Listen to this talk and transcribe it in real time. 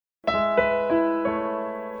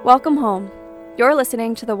Welcome home. You're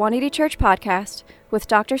listening to the 180 Church Podcast with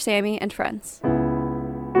Dr. Sammy and friends.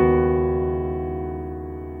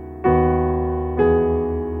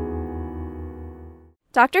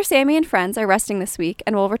 Dr. Sammy and friends are resting this week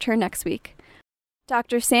and will return next week.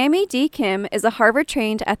 Dr. Sammy D. Kim is a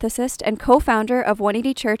Harvard-trained ethicist and co-founder of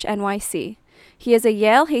 180 Church NYC. He is a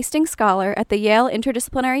Yale Hastings Scholar at the Yale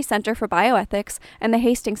Interdisciplinary Center for Bioethics and the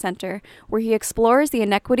Hastings Center, where he explores the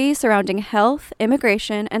inequities surrounding health,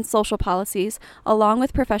 immigration, and social policies, along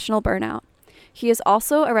with professional burnout. He is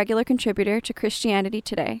also a regular contributor to Christianity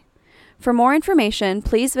Today. For more information,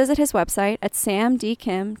 please visit his website at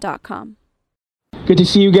samdkim.com. Good to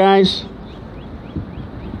see you guys.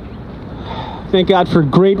 Thank God for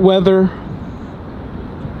great weather.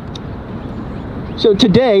 So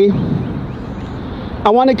today, I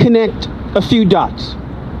want to connect a few dots.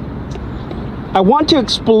 I want to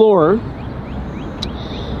explore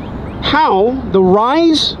how the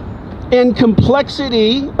rise and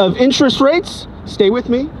complexity of interest rates, stay with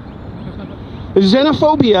me,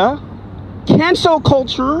 xenophobia, cancel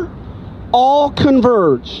culture, all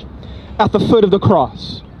converge at the foot of the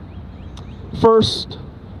cross. First,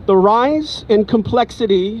 the rise and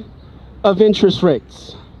complexity of interest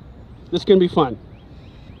rates. This is going to be fun.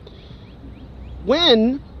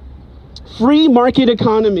 When free market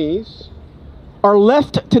economies are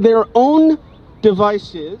left to their own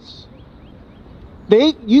devices,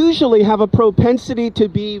 they usually have a propensity to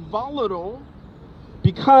be volatile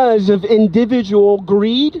because of individual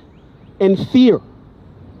greed and fear.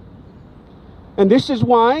 And this is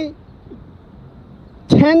why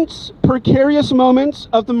tense, precarious moments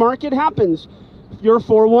of the market happens. Your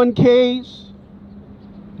 401ks,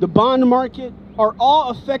 the bond market are all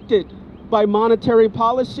affected by monetary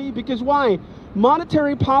policy, because why?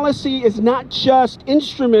 Monetary policy is not just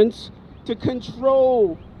instruments to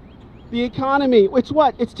control the economy. It's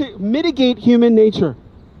what? It's to mitigate human nature.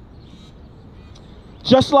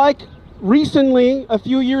 Just like recently, a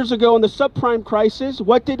few years ago in the subprime crisis,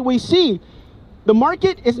 what did we see? The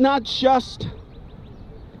market is not just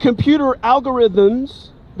computer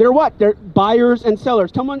algorithms. They're what? They're buyers and sellers.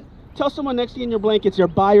 Tell someone next to you in your blankets, they're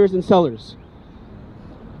buyers and sellers.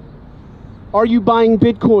 Are you buying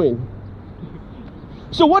Bitcoin?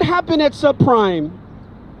 So what happened at subprime?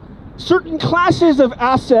 Certain classes of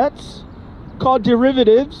assets called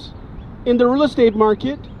derivatives in the real estate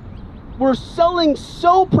market were selling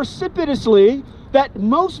so precipitously that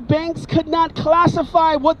most banks could not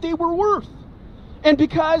classify what they were worth. And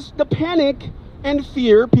because the panic and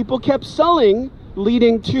fear, people kept selling,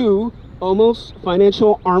 leading to almost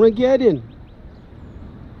financial Armageddon.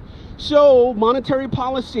 So monetary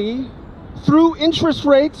policy through interest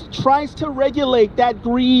rates tries to regulate that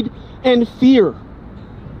greed and fear.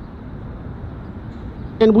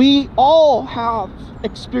 And we all have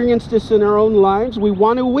experienced this in our own lives. We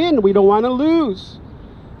want to win, we don't want to lose,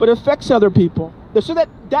 but it affects other people. So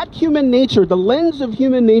that human nature, the lens of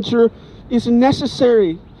human nature, is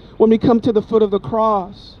necessary when we come to the foot of the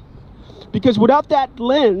cross. Because without that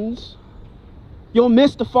lens, you'll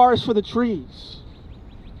miss the forest for the trees.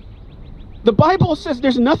 The Bible says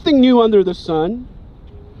there's nothing new under the sun.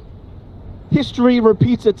 History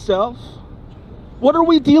repeats itself. What are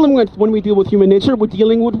we dealing with when we deal with human nature? We're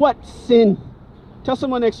dealing with what? Sin. Tell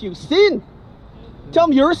someone next to you, sin. Tell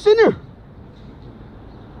them you're a sinner.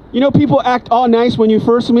 You know, people act all nice when you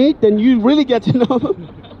first meet, then you really get to know them.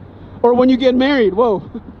 Or when you get married, whoa.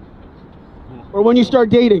 Or when you start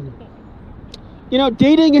dating. You know,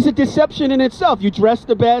 dating is a deception in itself. You dress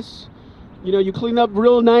the best. You know, you clean up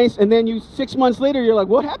real nice, and then 6 months later, you're like,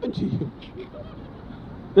 what happened to you?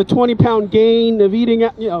 The 20-pound gain of eating,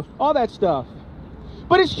 you know, all that stuff.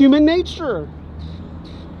 But it's human nature.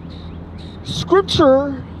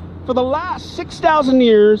 Scripture, for the last 6,000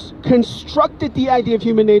 years, constructed the idea of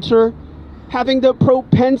human nature having the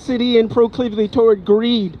propensity and proclivity toward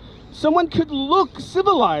greed. Someone could look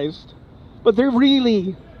civilized, but they're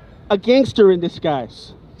really a gangster in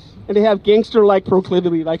disguise. And they have gangster-like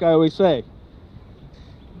proclivity, like I always say.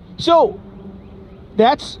 So,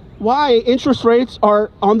 that's why interest rates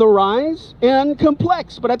are on the rise and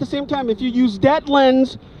complex. But at the same time, if you use that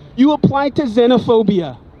lens, you apply to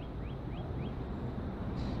xenophobia.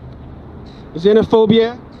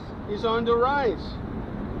 Xenophobia is on the rise.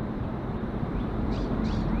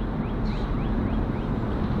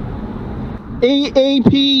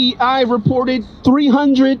 AAPI reported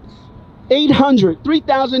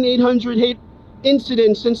 3,800 hate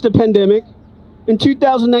incidents since the pandemic. In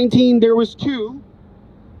 2019, there was 2.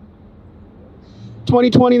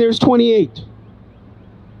 2020, there's 28.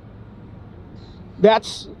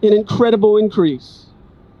 That's an incredible increase.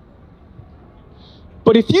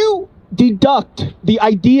 But if you deduct the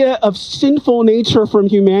idea of sinful nature from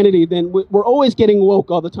humanity, then we're always getting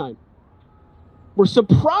woke all the time. We're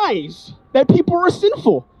surprised that people are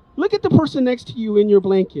sinful. Look at the person next to you in your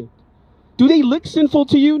blanket. Do they look sinful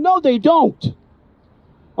to you? No, they don't.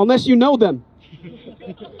 Unless you know them.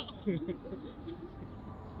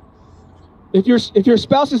 If your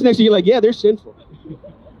spouse is next to you, like, yeah, they're sinful.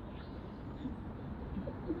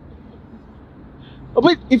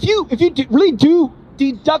 But if you really do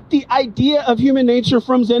deduct the idea of human nature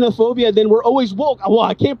from xenophobia, then we're always woke. Well,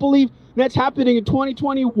 I can't believe that's happening in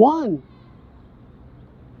 2021.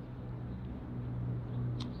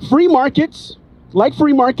 Free markets,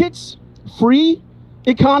 free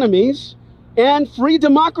economies, and free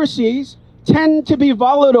democracies tend to be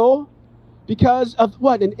volatile because of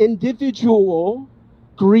what? An individual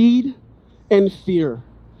greed and fear.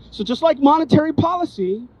 So just like monetary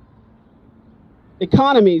policy,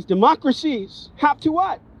 economies, democracies have to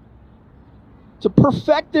what? To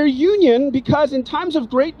perfect their union, because in times of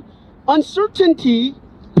great uncertainty,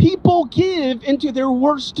 people give into their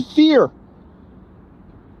worst fear.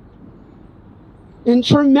 In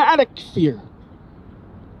traumatic fear.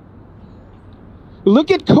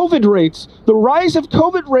 Look at COVID rates. The rise of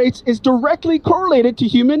COVID rates is directly correlated to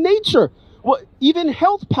human nature. Well, even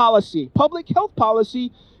health policy, public health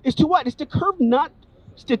policy, is to what? It's to curb not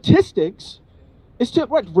statistics. It's to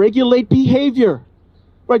what? Regulate behavior.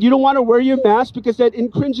 Right? You don't want to wear your mask because that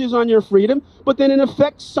infringes on your freedom, but then it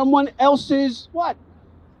affects someone else's what?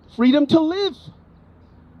 Freedom to live.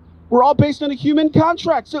 We're all based on a human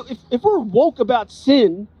contract. So if we're woke about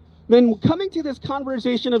sin, then coming to this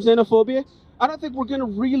conversation of xenophobia, I don't think we're going to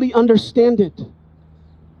really understand it.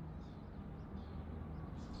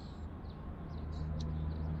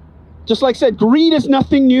 Just like I said, greed is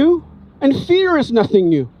nothing new, and fear is nothing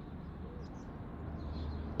new.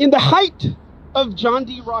 In the height of John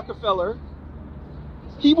D. Rockefeller,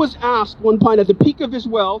 he was asked one point at the peak of his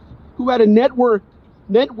wealth, who had a net worth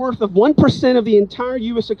of 1% of the entire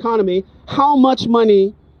U.S. economy, how much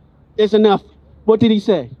money is enough? What did he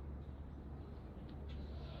say?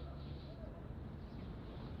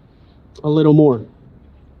 A little more.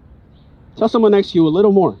 Tell someone next to you, a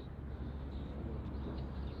little more.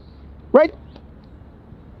 Right?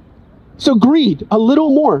 So greed, a little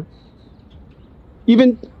more.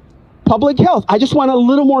 Even public health, I just want a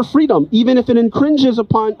little more freedom, even if it infringes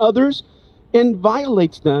upon others and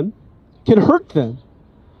violates them, can hurt them.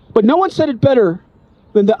 But no one said it better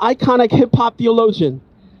than the iconic hip-hop theologian,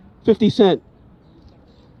 50 Cent.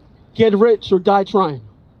 Get rich or die trying.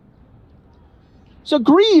 So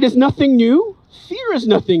greed is nothing new. Fear is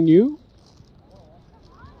nothing new.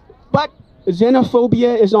 But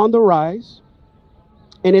xenophobia is on the rise.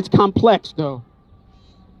 And it's complex, though.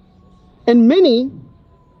 And many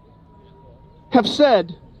have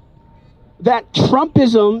said that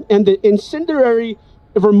Trumpism and the incendiary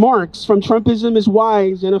remarks from Trumpism is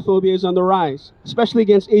why xenophobia is on the rise, especially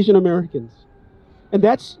against Asian Americans. And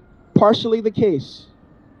that's partially the case.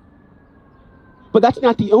 But that's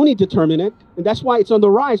not the only determinant, and that's why it's on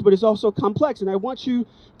the rise, but it's also complex. And I want you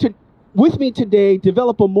to, with me today,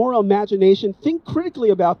 develop a moral imagination, think critically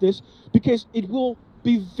about this, because it will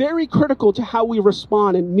be very critical to how we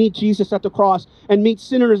respond and meet Jesus at the cross, and meet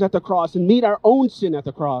sinners at the cross, and meet our own sin at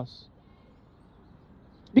the cross.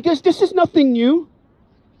 Because this is nothing new.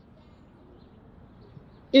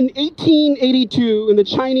 In 1882, in the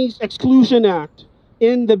Chinese Exclusion Act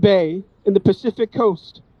in the Bay, in the Pacific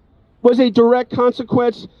Coast, was a direct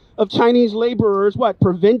consequence of Chinese laborers,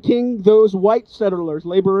 preventing those white settlers,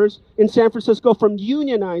 laborers in San Francisco from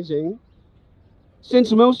unionizing,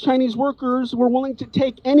 since most Chinese workers were willing to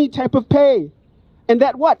take any type of pay. And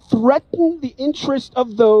that threatened the interest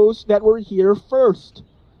of those that were here first.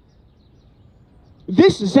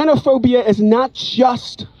 This xenophobia is not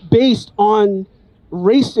just based on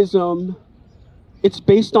racism, it's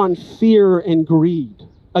based on fear and greed.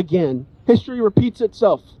 Again, history repeats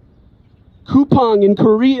itself. Coupang in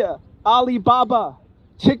Korea, Alibaba,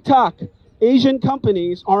 TikTok, Asian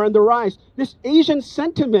companies are on the rise. This Asian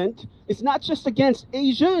sentiment is not just against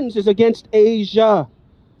Asians, it's against Asia.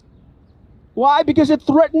 Why? Because it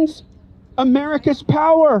threatens America's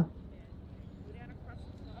power.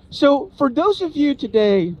 So for those of you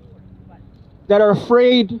today that are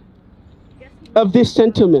afraid of this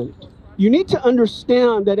sentiment, you need to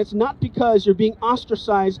understand that it's not because you're being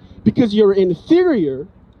ostracized because you're inferior,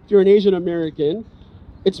 if you're an Asian American.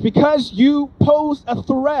 It's because you pose a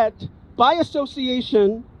threat by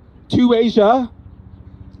association to Asia,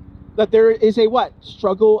 that there is a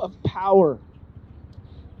struggle of power.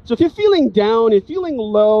 So if you're feeling down and feeling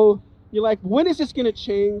low, you're like, when is this going to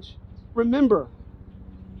change? Remember,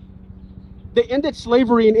 They ended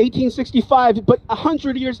slavery in 1865, but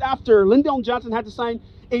 100 years after, Lyndon Johnson had to sign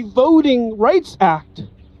a Voting Rights Act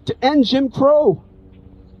to end Jim Crow.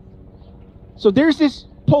 So there's this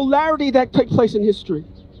polarity that took place in history.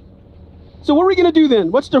 So what are we going to do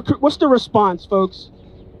then? What's the response, folks?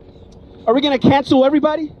 Are we going to cancel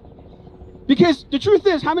everybody? Because the truth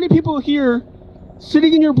is, how many people here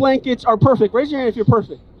sitting in your blankets are perfect? Raise your hand if you're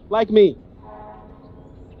perfect, like me.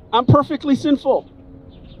 I'm perfectly sinful.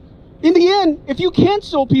 In the end, if you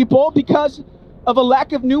cancel people because of a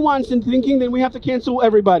lack of nuance in thinking, then we have to cancel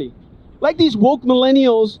everybody. Like these woke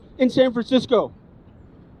millennials in San Francisco.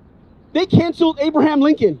 They canceled Abraham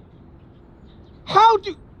Lincoln.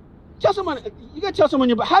 Tell someone, you gotta tell someone,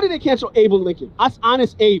 how did they cancel Abe Lincoln? That's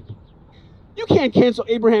honest Abe. You can't cancel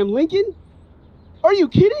Abraham Lincoln. Are you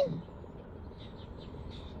kidding?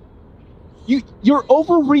 You're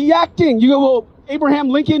overreacting. You go, well, Abraham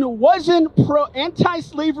Lincoln wasn't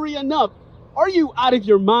anti-slavery enough. Are you out of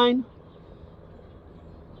your mind?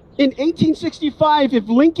 In 1865, if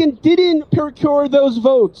Lincoln didn't procure those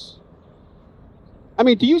votes, I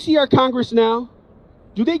mean, do you see our Congress now?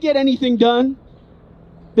 Do they get anything done?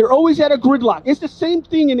 They're always at a gridlock. It's the same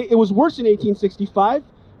thing, and it was worse in 1865.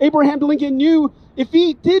 Abraham Lincoln knew if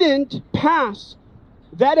he didn't pass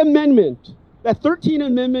that amendment, that 13th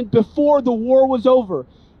Amendment, before the war was over,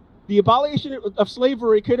 the abolition of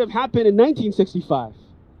slavery could have happened in 1965.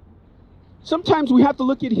 Sometimes we have to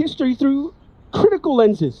look at history through critical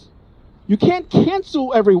lenses. You can't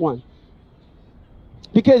cancel everyone,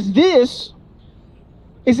 because this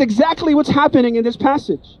is exactly what's happening in this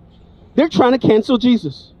passage. They're trying to cancel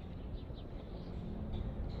Jesus.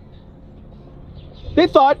 They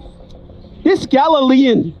thought, this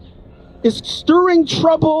Galilean is stirring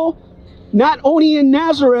trouble not only in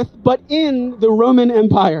Nazareth, but in the Roman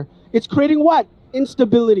Empire. It's creating what?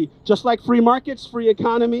 Instability. Just like free markets, free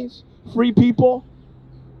economies, free people.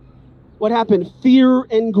 What happened? Fear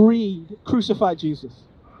and greed crucified Jesus.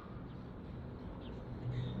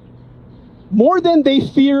 More than they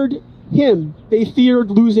feared him, they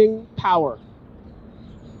feared losing power.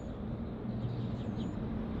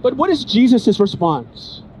 But what is Jesus'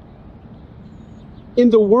 response? In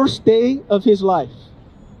the worst day of his life,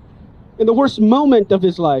 in the worst moment of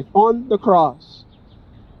his life, on the cross,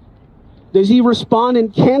 does he respond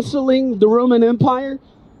in canceling the Roman Empire?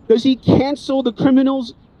 Does he cancel the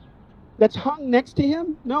criminals that's hung next to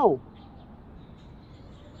him? No.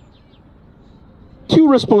 Two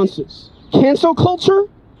responses: cancel culture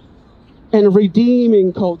and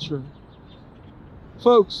redeeming culture.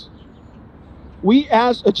 Folks, we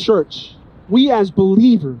as a church, we as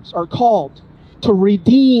believers are called to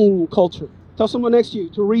redeem culture. Tell someone next to you,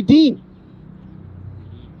 to redeem.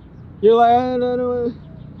 You're like, I don't know,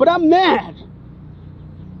 but I'm mad.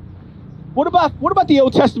 What about the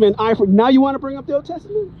Old Testament? Now you want to bring up the Old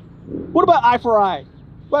Testament? What about eye for eye?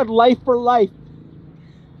 What about life for life?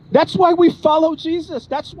 That's why we follow Jesus.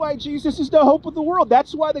 That's why Jesus is the hope of the world.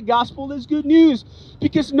 That's why the gospel is good news.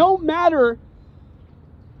 Because no matter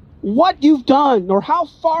what you've done or how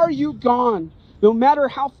far you've gone, no matter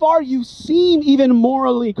how far you seem even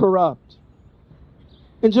morally corrupt,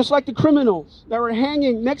 and just like the criminals that were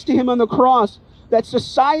hanging next to him on the cross, that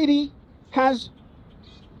society has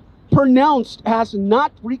pronounced as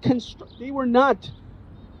not reconstructed, they were not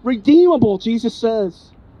redeemable, Jesus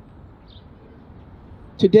says,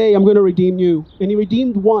 today I'm going to redeem you. And he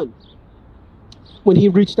redeemed one when he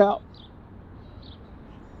reached out.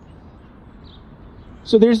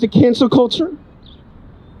 So there's the cancel culture,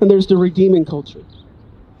 and there's the redeeming culture.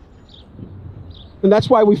 And that's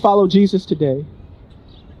why we follow Jesus today.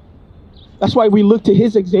 That's why we look to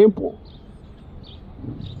his example.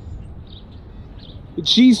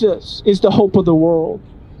 Jesus is the hope of the world.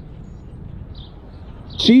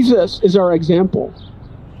 Jesus is our example.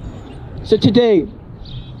 So today,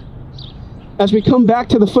 as we come back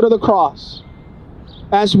to the foot of the cross,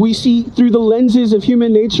 as we see through the lenses of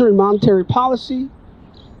human nature and monetary policy,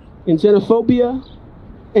 and xenophobia,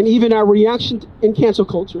 and even our reaction in cancel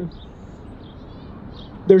culture,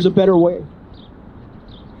 there's a better way.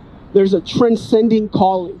 There's a transcending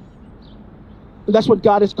calling. And that's what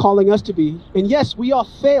God is calling us to be. And yes, we all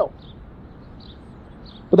fail.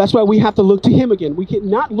 But that's why we have to look to him again. We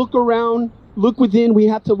cannot look around, look within. We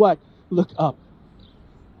have to what? Look up.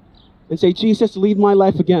 And say, Jesus, lead my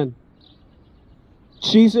life again.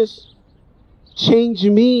 Jesus, change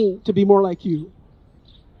me to be more like you.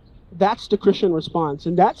 That's the Christian response.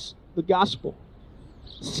 And that's the gospel.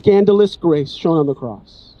 Scandalous grace shown on the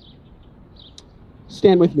cross.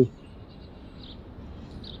 Stand with me.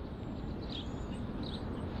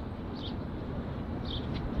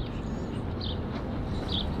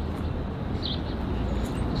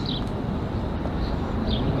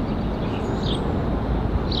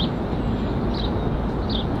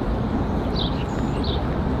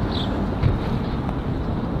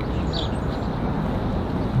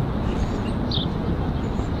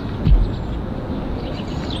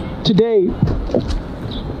 today,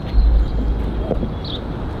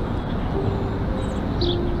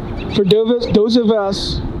 for those of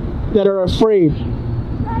us that are afraid,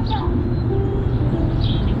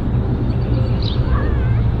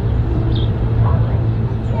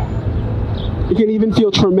 it can even feel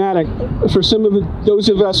traumatic. For some of those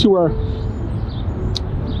of us who are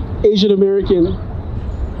Asian American,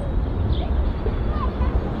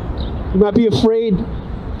 you might be afraid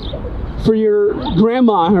for your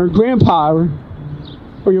grandma or grandpa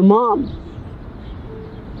or your mom.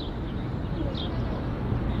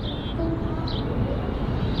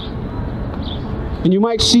 And you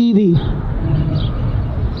might see the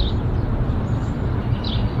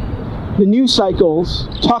news cycles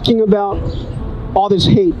talking about all this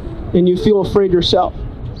hate, and you feel afraid yourself.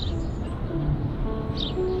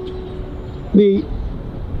 The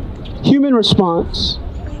human response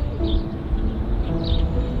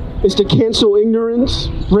is to cancel ignorance,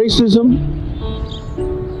 racism,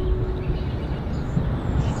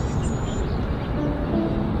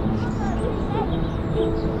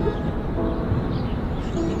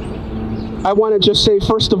 I want to just say,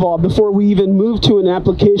 first of all, before we even move to an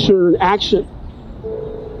application or an action,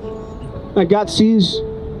 that God sees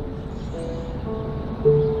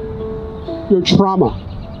your trauma.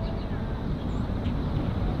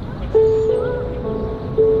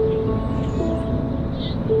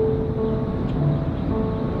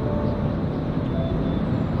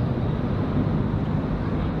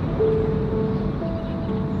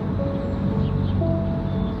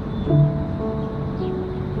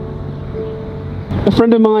 A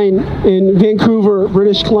friend of mine in Vancouver,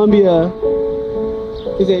 British Columbia,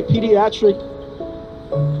 is a pediatric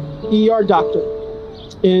ER doctor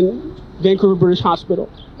in Vancouver British Hospital.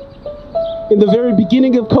 In the very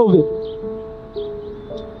beginning of COVID,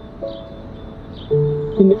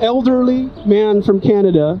 an elderly man from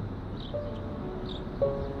Canada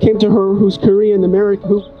came to her who's Korean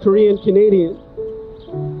Canadian.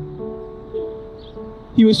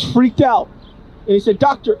 He was freaked out and he said,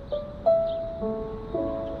 "Doctor,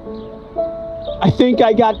 I think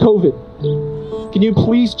I got COVID. Can you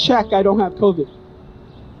please check I don't have COVID?"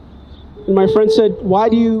 And my friend said, "Why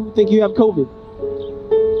do you think you have COVID?"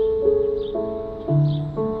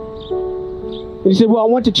 And he said, "Well, I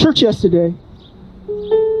went to church yesterday,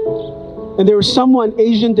 and there was someone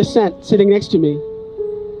Asian descent sitting next to me,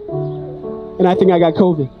 and I think I got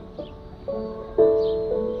COVID."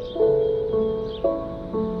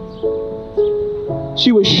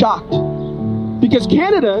 She was shocked. Because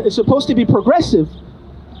Canada is supposed to be progressive.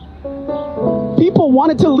 People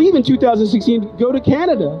wanted to leave in 2016, go to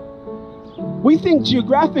Canada. We think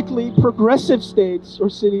geographically progressive states or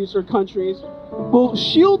cities or countries will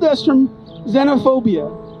shield us from xenophobia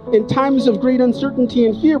in times of great uncertainty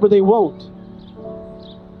and fear, but they won't.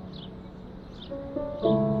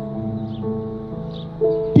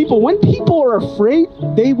 When people are afraid,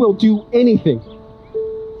 they will do anything,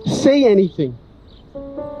 say anything.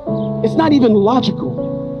 It's not even logical.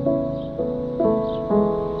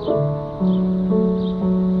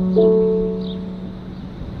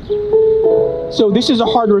 So this is a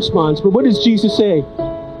hard response, but what does Jesus say?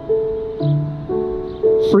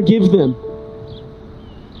 Forgive them,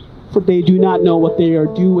 for they do not know what they are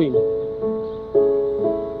doing.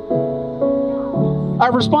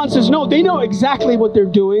 Our response is no, they know exactly what they're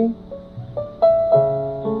doing.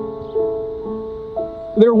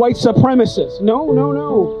 They're white supremacists. No.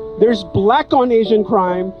 There's black on Asian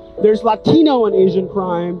crime. There's Latino on Asian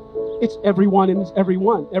crime. It's everyone and it's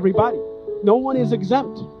everybody. No one is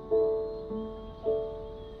exempt.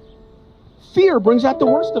 Fear brings out the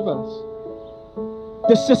worst of us.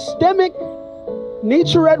 The systemic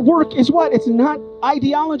nature at work is what? It's not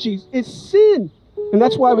ideologies. It's sin. And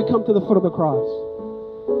that's why we come to the foot of the cross.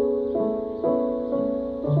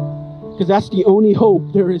 Because that's the only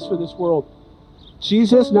hope there is for this world.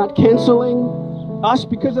 Jesus not canceling us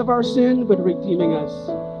because of our sin, but redeeming us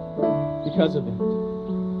because of it.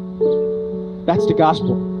 That's the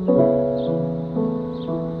gospel.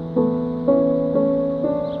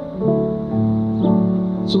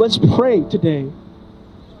 So let's pray today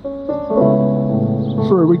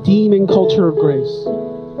for a redeeming culture of grace,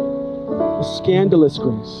 a scandalous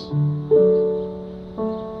grace.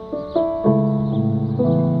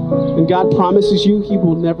 And God promises you He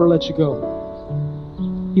will never let you go.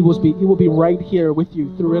 He will be right here with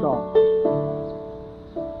you through it all.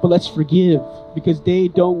 But let's forgive, because they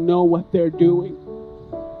don't know what they're doing.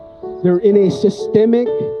 They're in a systemic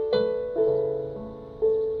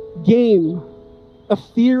game of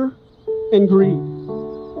fear and greed.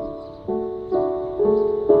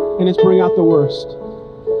 And it's bringing out the worst.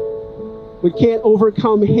 We can't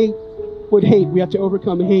overcome hate with hate. We have to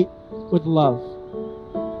overcome hate with love.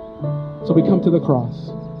 So we come to the cross.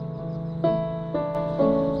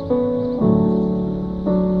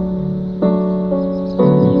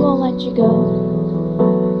 He won't let you go.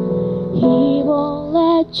 He won't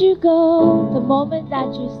let you go the moment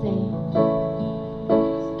that you say,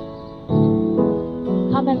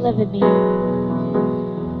 come and live in me.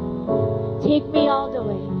 Take me all the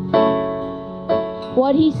way.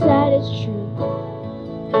 What he said is true.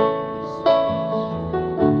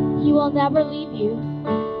 He will never leave you.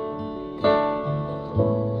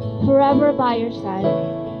 Forever by your side.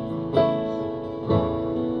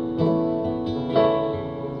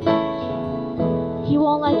 He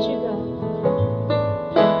won't let you go.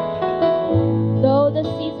 Though the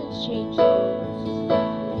seasons change,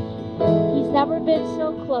 he's never been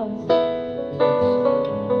so close.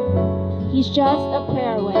 He's just a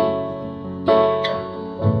prayer away.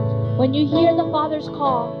 When you hear the Father's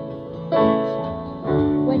call,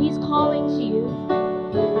 when he's calling to you,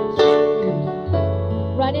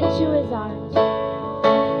 run into his arms.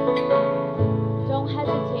 Don't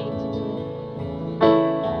hesitate to do it.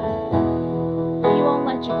 He won't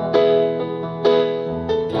let you go.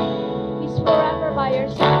 He's forever by your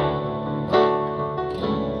side.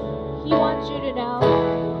 He wants you to know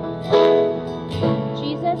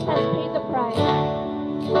Jesus has paid the price.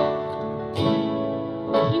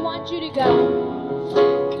 He wants you to go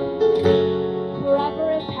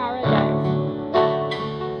forever in paradise.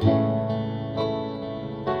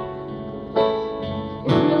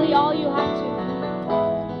 It's really all you have to.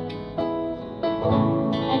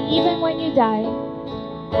 And even when you die,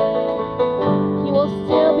 he will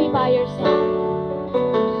still be by your side.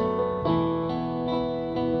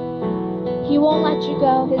 He won't let you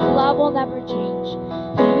go. His love will never change.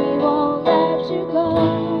 He won't let you go.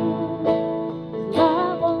 His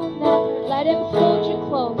love will never. Let him hold you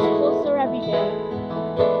close, closer every day.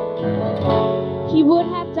 He would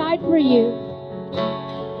have died for you.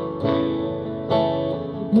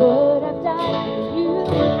 He would have died for you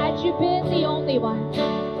had you been the only one.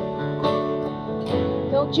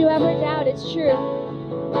 Don't you ever doubt it's true.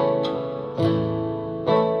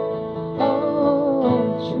 Oh,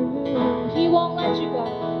 true. He won't let you go.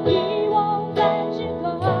 He won't let you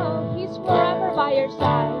go. He's forever by your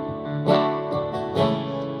side.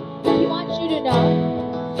 He wants you to know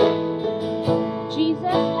Jesus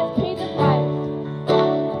has paid the price.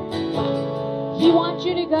 He wants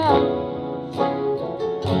you to go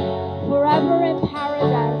forever in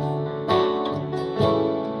paradise.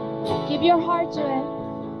 Give your heart to him.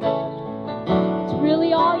 It's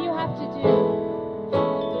really all you have to do.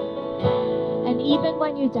 And even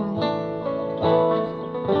when you die,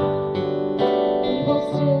 he will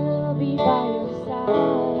still be by your side.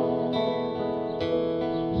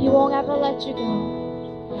 He won't ever let you go.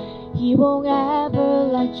 He won't ever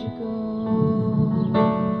let you go.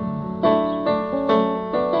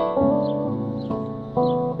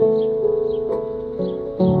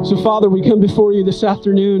 So, Father, we come before you this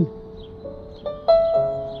afternoon,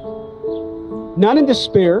 not in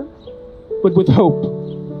despair, but with hope.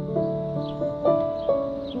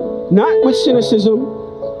 Not with cynicism,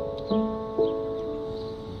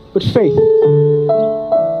 but faith.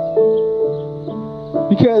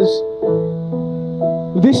 Because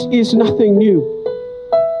this is nothing new.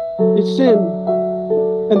 It's sin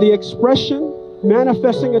and the expression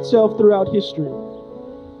manifesting itself throughout history.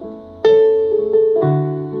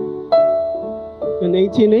 In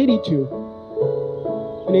 1882,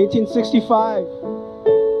 in 1865,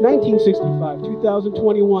 1965,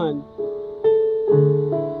 2021,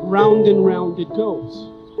 round and round it goes.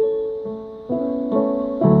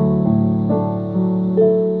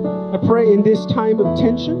 I pray in this time of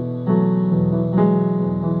tension,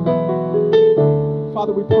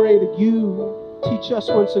 Father, we pray that you teach us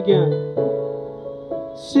once again,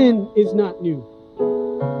 sin is not new.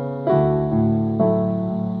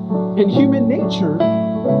 And human nature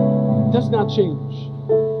does not change.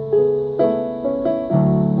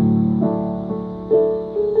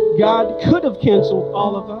 God could have canceled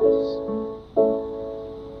all of us,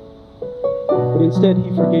 but instead he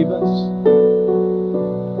forgave us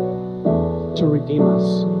to redeem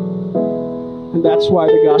us. And that's why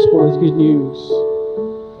the gospel is good news.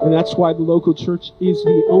 And that's why the local church is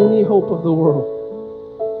the only hope of the world.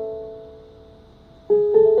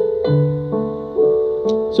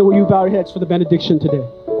 So will you bow your heads for the benediction today?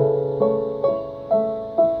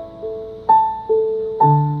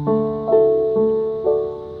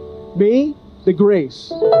 May the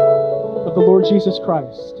grace of the Lord Jesus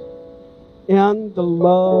Christ and the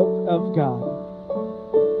love of God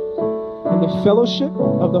and and the fellowship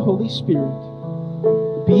of the Holy Spirit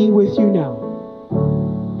be with you now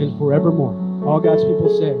and forevermore. All God's people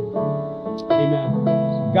say,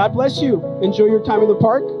 amen. God bless you. Enjoy your time in the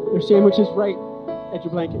park. There's sandwiches right at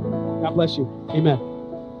your blanket. God bless you. Amen.